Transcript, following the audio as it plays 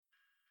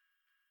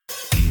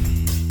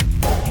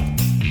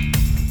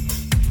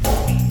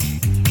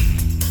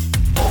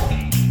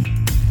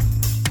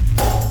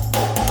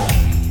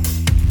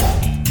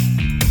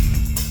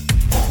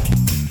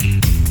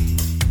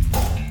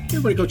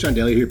Coach John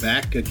Daly here,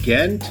 back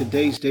again.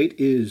 Today's date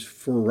is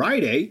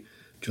Friday,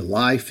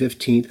 July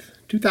 15th,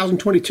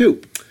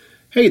 2022.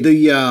 Hey,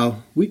 the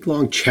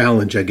week-long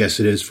challenge, I guess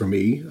it is for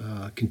me,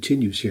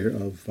 continues here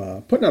of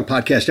putting on a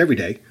podcast every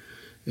day.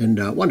 And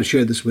I wanted to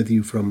share this with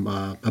you from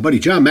my buddy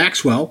John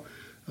Maxwell,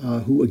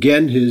 who,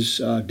 again, his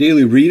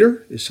daily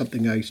reader is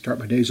something I start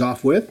my days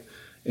off with.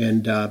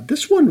 And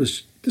this one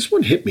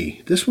hit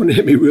me. This one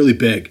hit me really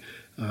big.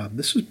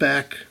 This was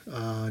back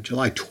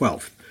July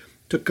 12th.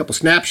 Took a couple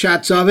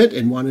snapshots of it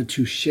and wanted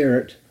to share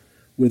it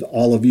with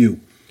all of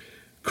you.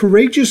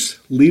 Courageous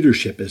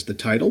Leadership is the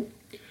title.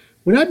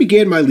 When I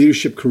began my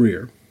leadership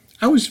career,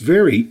 I was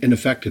very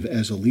ineffective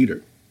as a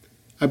leader.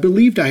 I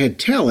believed I had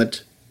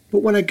talent,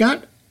 but when I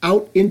got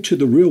out into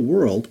the real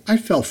world, I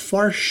fell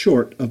far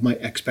short of my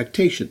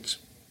expectations.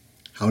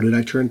 How did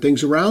I turn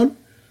things around?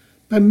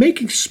 By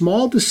making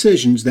small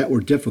decisions that were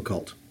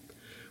difficult.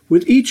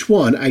 With each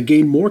one, I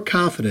gained more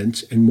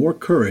confidence and more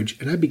courage,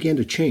 and I began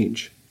to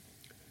change.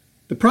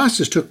 The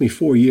process took me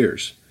 4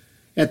 years.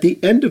 At the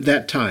end of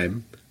that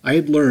time, I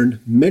had learned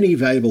many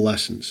valuable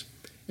lessons,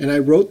 and I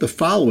wrote the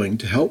following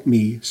to help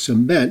me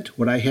cement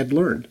what I had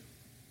learned.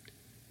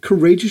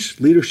 Courageous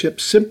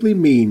leadership simply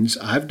means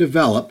I've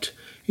developed,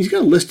 he's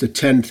got a list of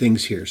 10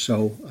 things here,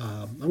 so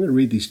I'm going to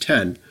read these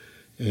 10,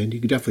 and you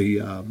can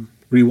definitely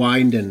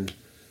rewind and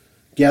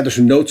gather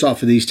some notes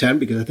off of these 10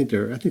 because I think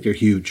they're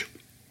huge.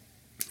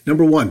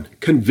 Number 1,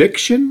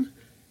 conviction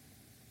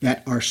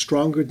that are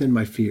stronger than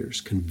my fears.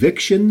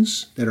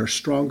 Convictions that are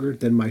stronger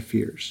than my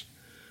fears.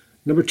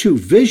 Number 2,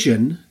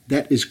 vision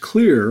that is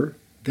clearer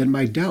than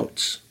my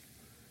doubts.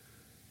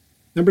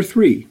 Number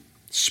 3,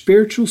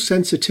 spiritual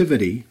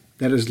sensitivity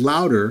that is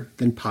louder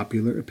than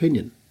popular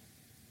opinion.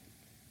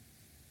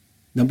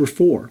 Number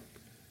 4,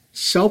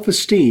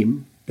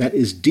 self-esteem that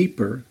is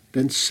deeper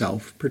than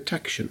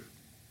self-protection.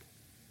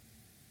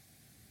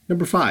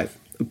 Number 5,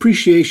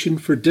 appreciation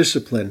for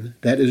discipline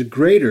that is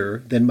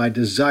greater than my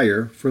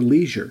desire for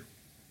leisure.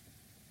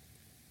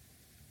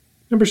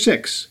 Number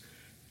 6,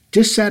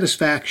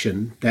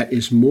 dissatisfaction that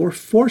is more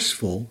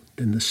forceful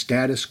than the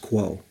status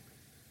quo.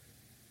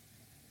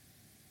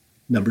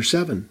 Number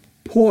 7,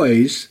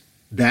 poise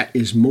that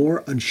is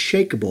more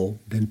unshakable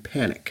than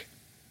panic.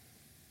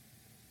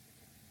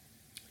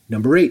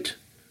 Number 8,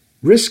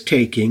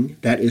 risk-taking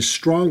that is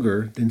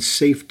stronger than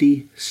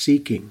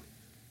safety-seeking.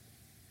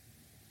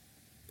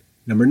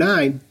 Number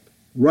 9,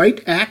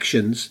 right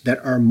actions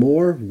that are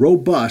more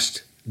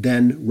robust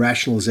than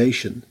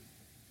rationalization.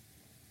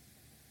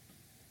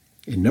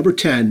 And number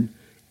 10,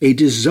 a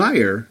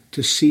desire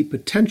to see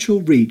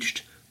potential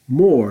reached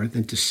more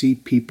than to see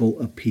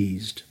people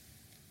appeased.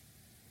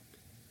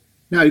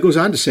 Now, he goes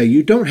on to say,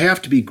 you don't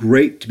have to be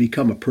great to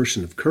become a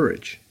person of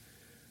courage.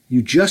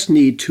 You just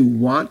need to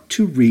want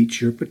to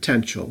reach your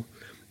potential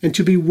and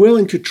to be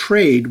willing to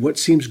trade what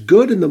seems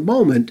good in the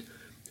moment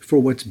for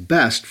what's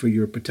best for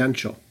your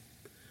potential.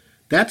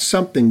 That's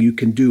something you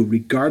can do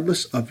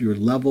regardless of your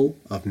level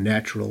of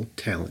natural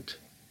talent.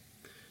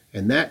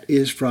 And that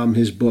is from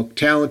his book,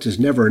 Talent is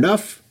Never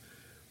Enough.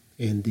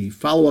 And the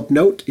follow-up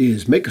note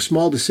is make a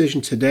small decision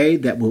today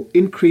that will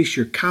increase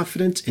your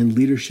confidence and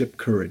leadership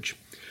courage.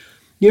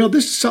 You know,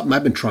 this is something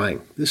I've been trying.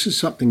 This is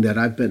something that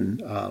I've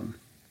been,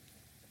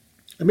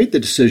 I made the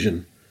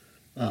decision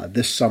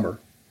this summer,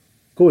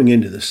 going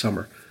into this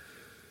summer,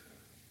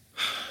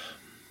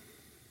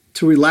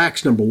 to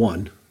relax, number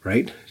 1,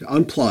 right? To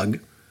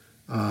unplug.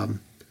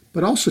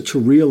 But also to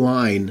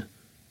realign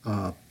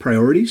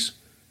priorities,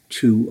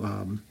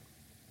 to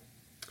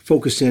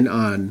focus in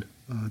on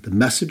the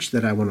message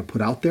that I want to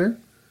put out there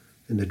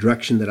and the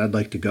direction that I'd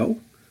like to go.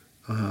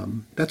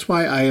 That's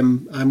why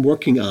I'm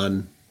working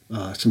on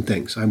some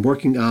things. I'm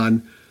working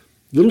on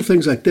little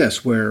things like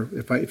this, where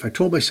if I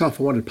told myself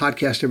I wanted to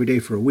podcast every day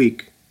for a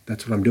week,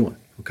 that's what I'm doing,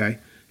 okay?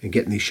 And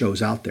getting these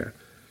shows out there.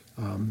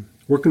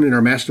 Working in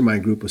our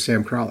mastermind group with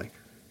Sam Crowley.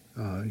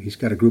 He's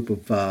got a group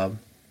of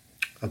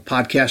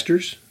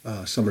podcasters.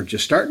 Some are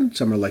just starting.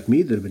 Some are like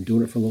me that have been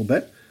doing it for a little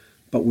bit.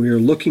 But we're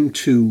looking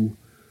to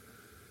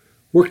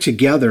work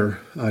together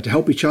to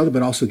help each other,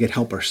 but also get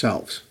help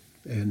ourselves.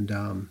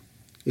 And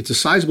it's a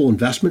sizable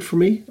investment for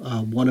me,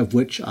 one of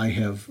which I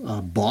have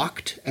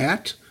balked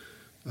at,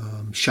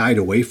 shied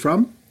away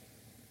from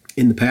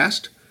in the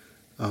past.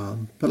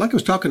 But like I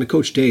was talking to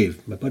Coach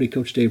Dave, my buddy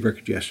Coach Dave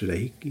Rickard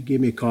yesterday, he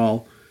gave me a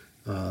call.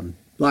 A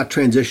lot of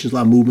transitions, a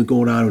lot of movement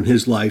going on in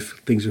his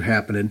life. Things are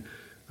happening.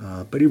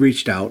 But he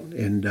reached out,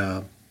 and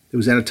it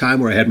was at a time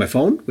where I had my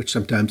phone, which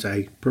sometimes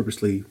I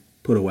purposely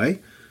put away.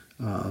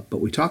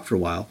 But we talked for a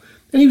while,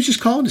 and he was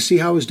just calling to see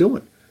how I was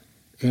doing.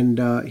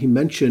 And he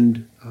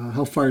mentioned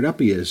how fired up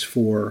he is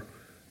for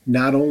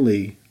not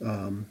only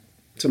some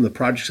of the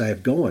projects I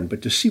have going,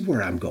 but to see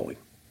where I'm going,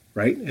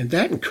 right? And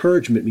that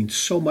encouragement means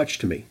so much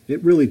to me.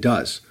 It really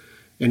does.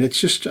 And it's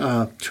just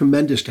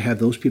tremendous to have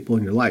those people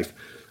in your life.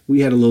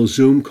 We had a little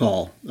Zoom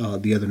call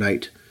the other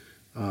night.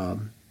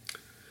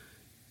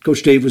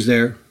 Coach Dave was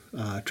there,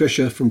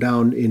 Tricia from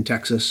down in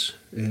Texas,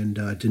 and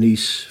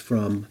Denise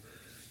from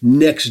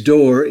next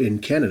door in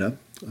Canada.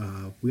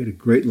 We had a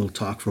great little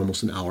talk for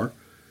almost an hour.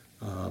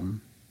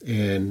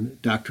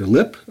 And Dr.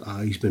 Lip,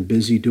 he's been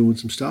busy doing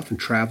some stuff and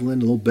traveling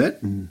a little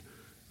bit, and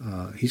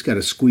he's got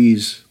to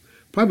squeeze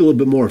probably a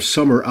little bit more of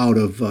summer out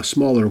of a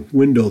smaller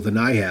window than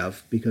I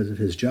have because of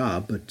his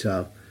job, but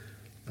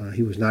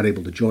he was not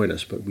able to join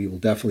us, but we will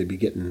definitely be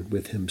getting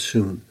with him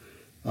soon.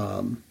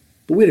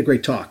 But we had a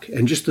great talk,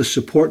 and just the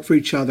support for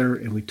each other,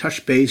 and we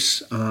touched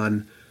base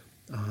on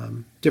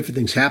different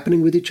things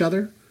happening with each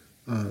other.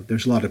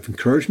 There's a lot of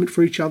encouragement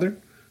for each other.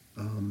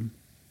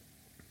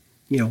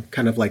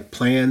 Kind of like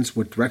plans,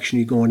 what direction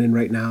you're going in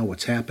right now,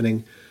 what's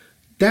happening.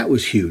 That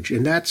was huge,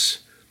 and that's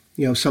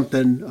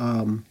something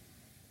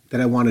that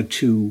I wanted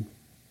to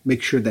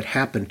make sure that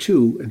happened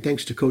too. And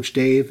thanks to Coach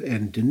Dave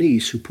and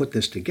Denise who put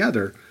this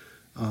together,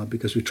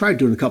 because we tried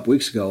doing it a couple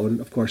weeks ago, and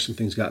of course some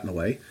things got in the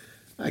way.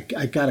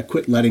 I got to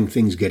quit letting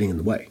things getting in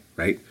the way,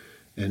 right?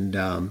 And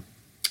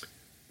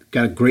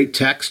got a great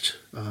text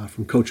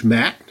from Coach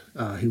Matt,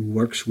 who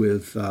works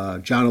with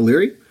John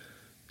O'Leary,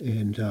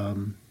 and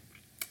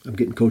I'm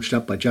getting coached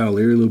up by John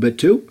O'Leary a little bit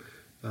too.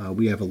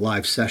 We have a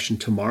live session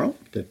tomorrow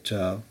that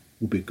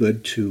will be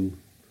good to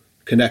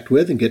connect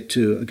with and get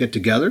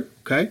together.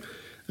 Okay.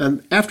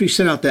 After he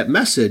sent out that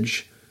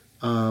message,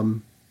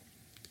 Coach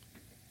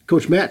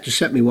Matt just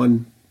sent me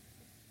one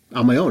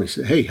on my own. He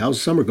said, "Hey, how's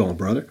the summer going,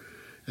 brother?"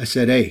 I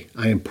said, "Hey,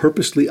 I am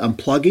purposely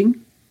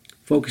unplugging,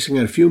 focusing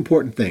on a few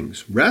important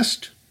things: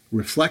 rest,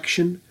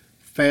 reflection,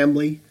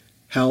 family,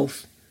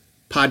 health,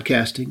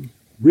 podcasting,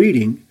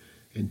 reading,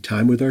 and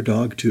time with our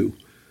dog too."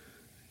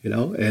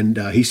 And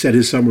he said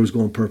his summer was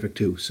going perfect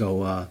too.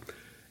 So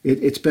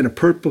it's been a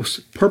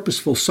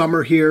purposeful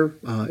summer here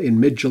in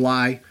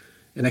mid-July.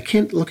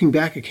 And looking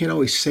back, I can't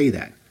always say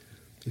that.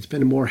 It's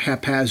been a more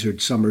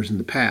haphazard summers in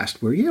the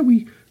past where,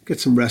 we get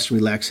some rest and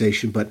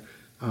relaxation, but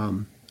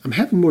I'm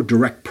having more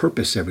direct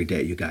purpose every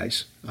day, you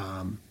guys.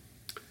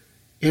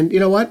 And you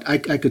know what?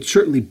 I could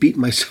certainly beat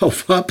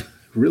myself up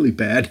really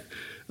bad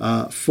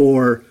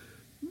for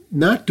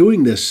not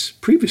doing this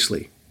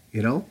previously,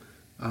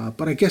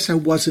 but I guess I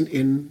wasn't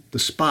in the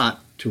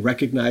spot to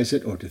recognize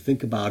it or to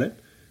think about it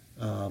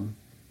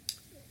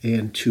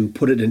and to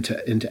put it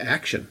into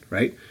action,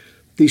 right?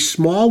 These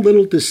small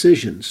little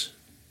decisions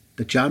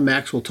that John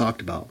Maxwell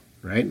talked about,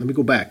 right? Let me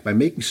go back. By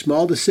making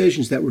small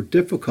decisions that were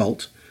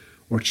difficult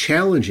or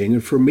challenging,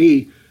 and for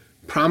me,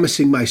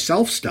 promising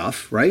myself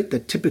stuff, right?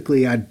 That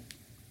typically I'd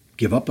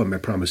give up on my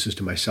promises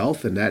to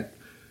myself, and that,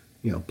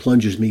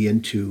 plunges me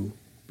into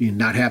being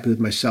not happy with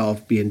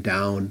myself, being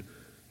down,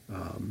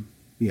 a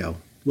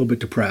little bit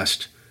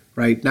depressed,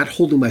 right? Not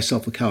holding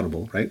myself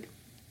accountable, right?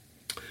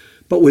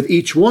 But with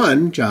each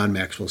one, John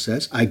Maxwell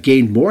says, I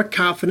gained more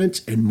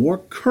confidence and more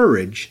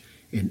courage,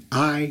 and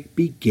I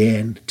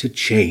began to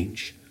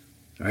change,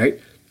 all right?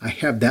 I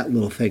have that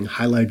little thing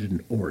highlighted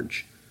in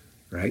orange,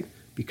 right?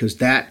 Because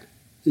that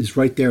is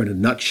right there in a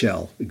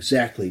nutshell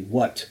exactly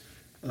what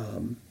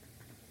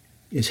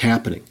is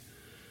happening.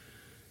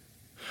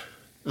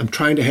 I'm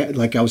trying to,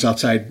 like I was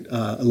outside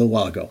a little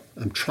while ago,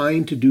 I'm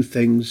trying to do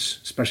things,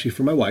 especially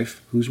for my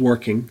wife, who's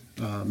working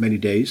many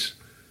days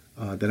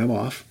that I'm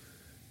off.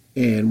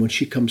 And when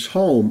she comes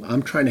home,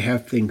 I'm trying to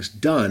have things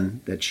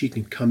done that she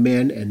can come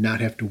in and not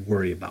have to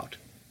worry about,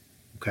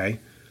 okay?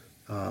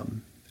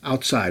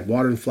 Outside,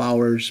 watering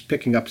flowers,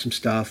 picking up some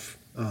stuff,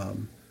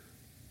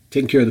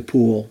 taking care of the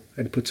pool.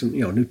 I had to put some,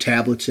 new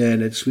tablets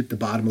in and sweep the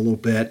bottom a little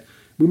bit.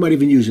 We might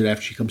even use it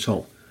after she comes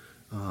home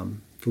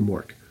from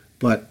work.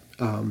 But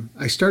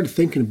I started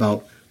thinking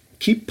about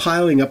keep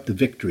piling up the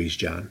victories,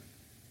 John.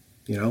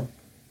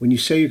 When you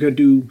say you're going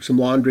to do some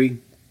laundry,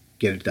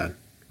 get it done.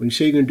 When you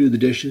say you're going to do the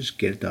dishes,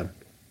 get it done,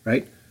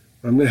 right?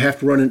 When I'm going to have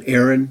to run an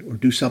errand or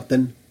do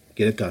something,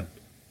 get it done,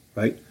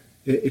 right?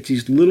 It's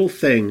these little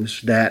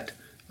things that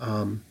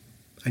I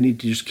need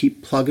to just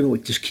keep plugging away,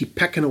 just keep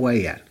pecking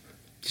away at.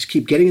 Just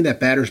keep getting in that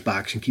batter's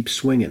box and keep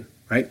swinging,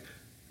 right?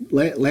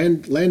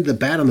 Land the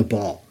bat on the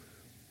ball.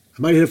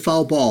 I might hit a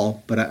foul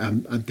ball,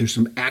 but there's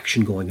some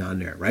action going on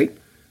there, right?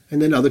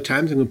 And then other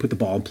times I'm going to put the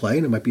ball in play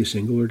and it might be a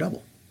single or a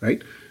double,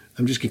 right?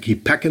 I'm just going to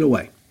keep pecking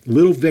away.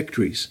 Little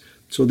victories.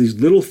 So these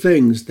little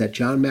things that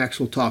John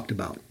Maxwell talked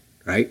about,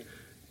 right?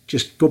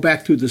 Just go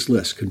back through this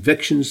list.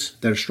 Convictions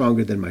that are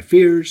stronger than my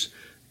fears,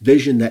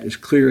 vision that is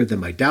clearer than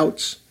my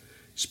doubts,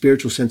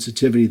 spiritual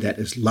sensitivity that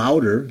is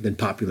louder than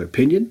popular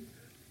opinion,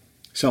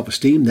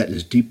 self-esteem that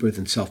is deeper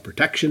than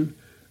self-protection,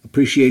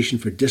 appreciation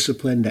for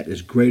discipline that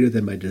is greater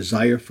than my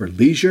desire for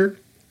leisure,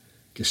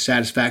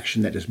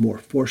 dissatisfaction that is more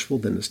forceful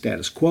than the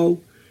status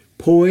quo,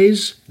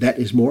 poise that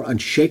is more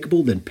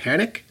unshakable than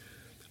panic,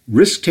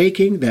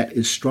 risk-taking that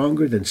is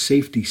stronger than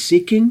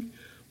safety-seeking,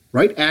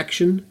 right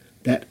actions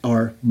that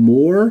are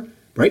more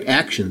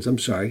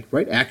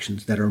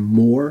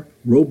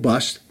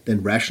robust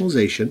than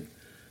rationalization,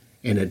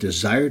 and a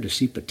desire to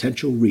see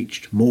potential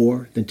reached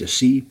more than to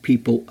see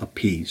people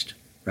appeased,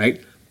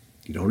 right?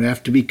 You don't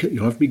have to be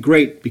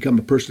great to become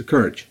a person of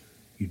courage.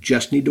 You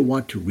just need to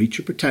want to reach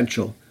your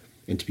potential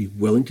and to be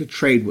willing to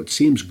trade what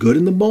seems good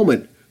in the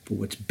moment for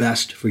what's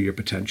best for your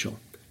potential.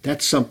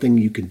 That's something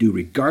you can do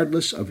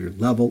regardless of your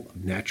level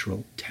of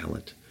natural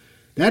talent.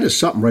 That is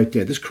something right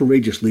there. This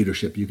courageous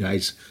leadership, you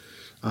guys.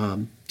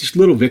 Just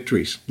little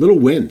victories, little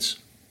wins.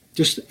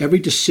 Just every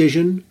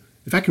decision.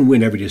 If I can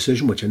win every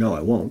decision, which I know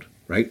I won't,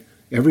 right?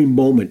 Every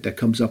moment that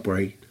comes up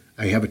where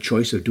I have a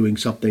choice of doing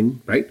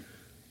something, right?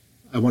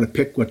 I want to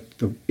pick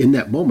in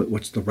that moment,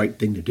 what's the right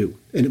thing to do.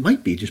 And it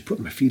might be just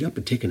putting my feet up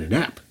and taking a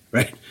nap,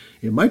 right?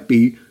 It might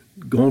be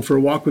going for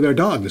a walk with our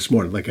dog this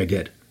morning like I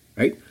did,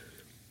 right?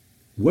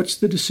 What's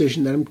the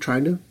decision that I'm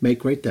trying to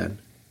make right then?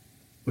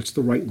 What's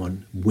the right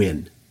one?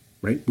 Win,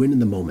 right? Win in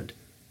the moment.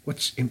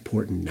 What's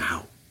important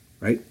now,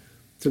 right?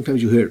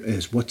 Sometimes you hear it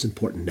as what's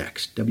important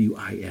next,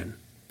 W-I-N.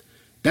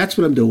 That's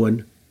what I'm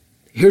doing.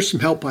 Here's some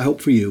help, I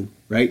hope, for you,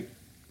 right?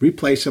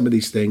 Replay some of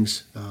these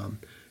things.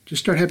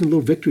 Just start having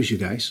little victories, you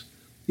guys.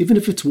 Even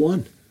if it's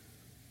one.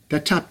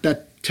 That top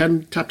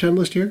 10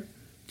 list here,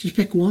 just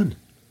pick one,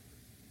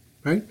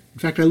 right? In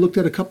fact, I looked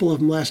at a couple of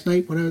them last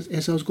night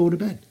as I was going to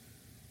bed.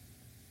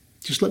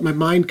 Just let my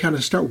mind kind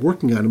of start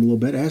working on them a little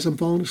bit as I'm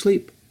falling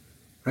asleep,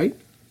 right?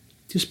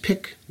 Just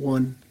pick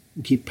one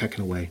and keep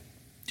pecking away.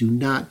 Do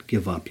not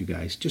give up, you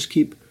guys. Just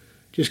keep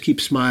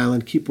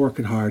smiling, keep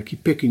working hard,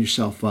 keep picking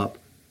yourself up.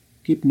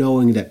 Keep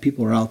knowing that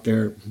people are out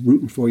there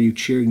rooting for you,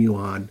 cheering you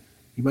on.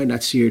 You might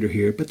not see it or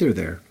hear it, but they're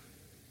there,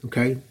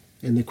 okay?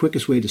 And the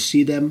quickest way to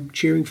see them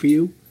cheering for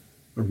you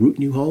or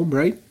rooting you home,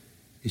 right,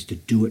 is to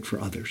do it for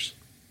others,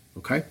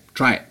 okay?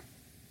 Try it.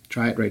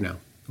 Try it right now,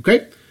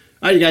 okay?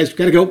 All right, you guys,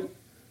 got to go.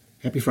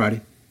 Happy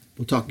Friday.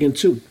 We'll talk again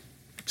soon.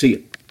 See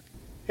you.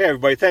 Hey,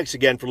 everybody. Thanks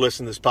again for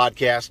listening to this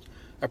podcast.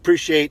 I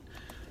appreciate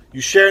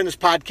you sharing this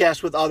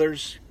podcast with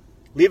others,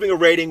 leaving a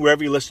rating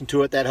wherever you listen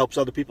to it. That helps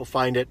other people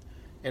find it.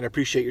 And I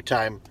appreciate your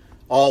time,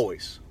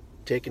 always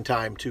taking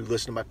time to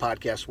listen to my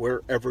podcast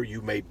wherever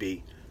you may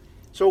be.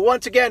 So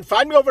once again,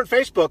 find me over on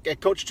Facebook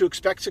at Coach to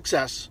Expect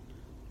Success,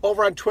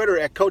 over on Twitter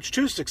at Coach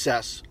to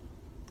Success,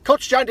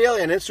 Coach John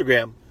Daly on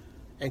Instagram,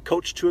 and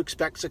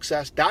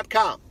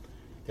CoachToExpectSuccess.com.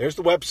 There's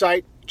the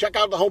website. Check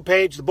out the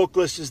homepage. The book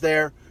list is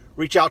there.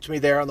 Reach out to me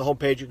there on the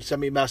homepage. You can send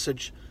me a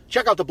message.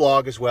 Check out the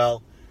blog as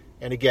well.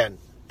 And again,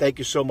 thank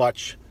you so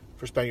much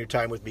for spending your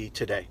time with me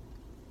today.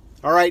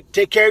 All right,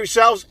 take care of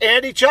yourselves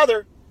and each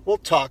other. We'll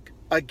talk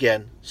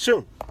again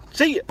soon.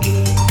 See you.